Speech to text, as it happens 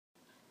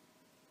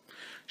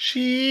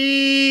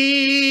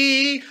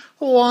She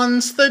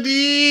wants the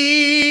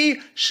D.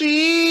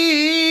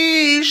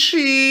 She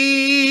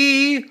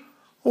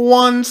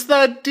wants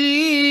the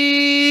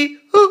D.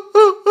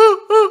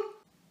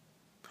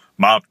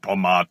 Ma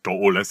tomato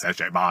ole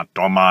seche, ma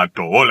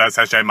tomato ole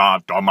seche, ma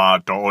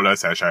tomato ole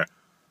seche.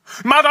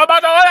 Ma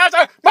tomato ole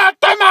seche, ma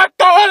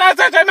tomato ole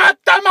seche, ma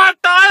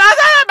tomato ole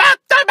seche,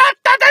 ma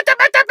tomato.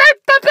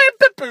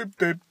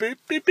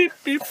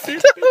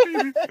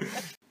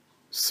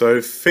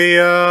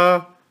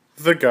 Sophia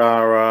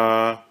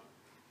Vergara,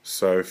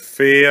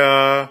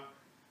 Sophia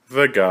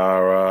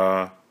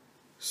Vergara,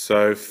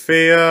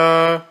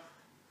 Sophia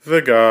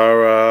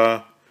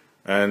Vergara,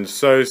 and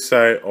so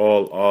say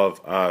all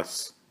of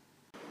us.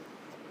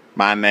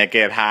 My neck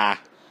get high,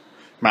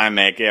 my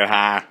neck get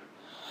high,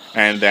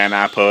 and then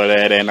I put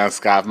it in a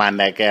scarf. My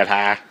neck get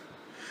high,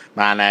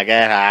 my neck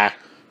get high,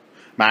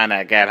 my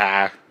neck get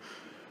high,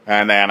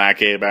 and then I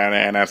keep it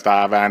in a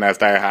scarf and I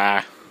stay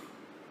high.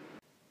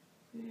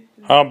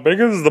 How big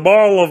is the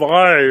ball of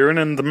iron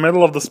in the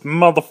middle of this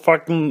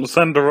motherfucking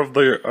center of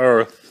the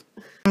earth?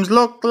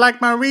 Look like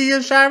Maria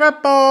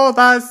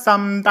Sharapova,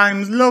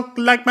 sometimes look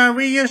like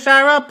Maria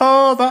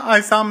Sharapova.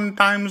 I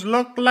sometimes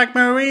look like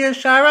Maria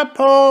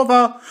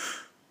Sharapova.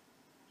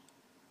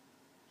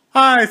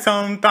 I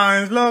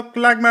sometimes look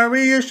like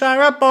Maria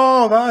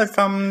Sharapova. I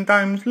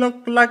sometimes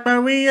look like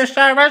Maria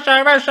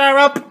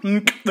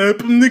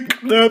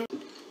Sharapova.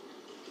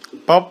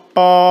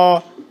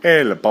 Papa,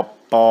 el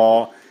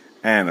papa,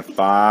 and a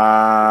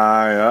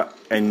fire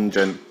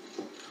engine.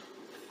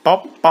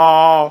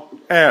 Papa,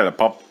 el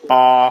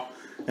papa,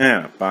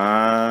 and a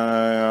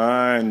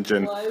fire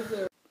engine.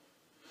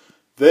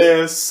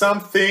 There's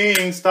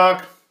something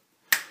stuck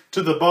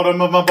to the bottom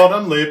of my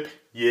bottom lip.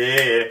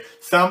 Yeah,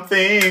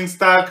 something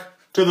stuck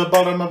to the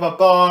bottom of my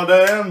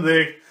bottom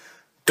lip.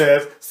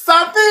 There's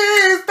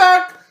something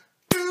stuck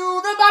to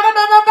the bottom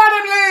of my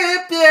bottom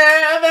lip.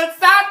 Yeah, there's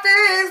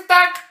something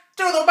stuck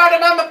to the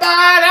bottom of my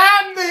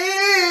bottom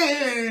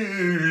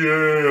lip.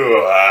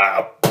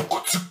 Yeah.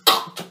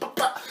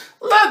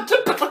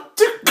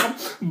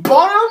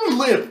 Bottom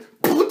lip.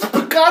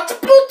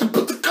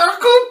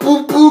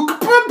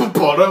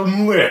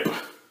 Bottom lip.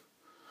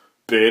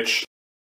 Bitch.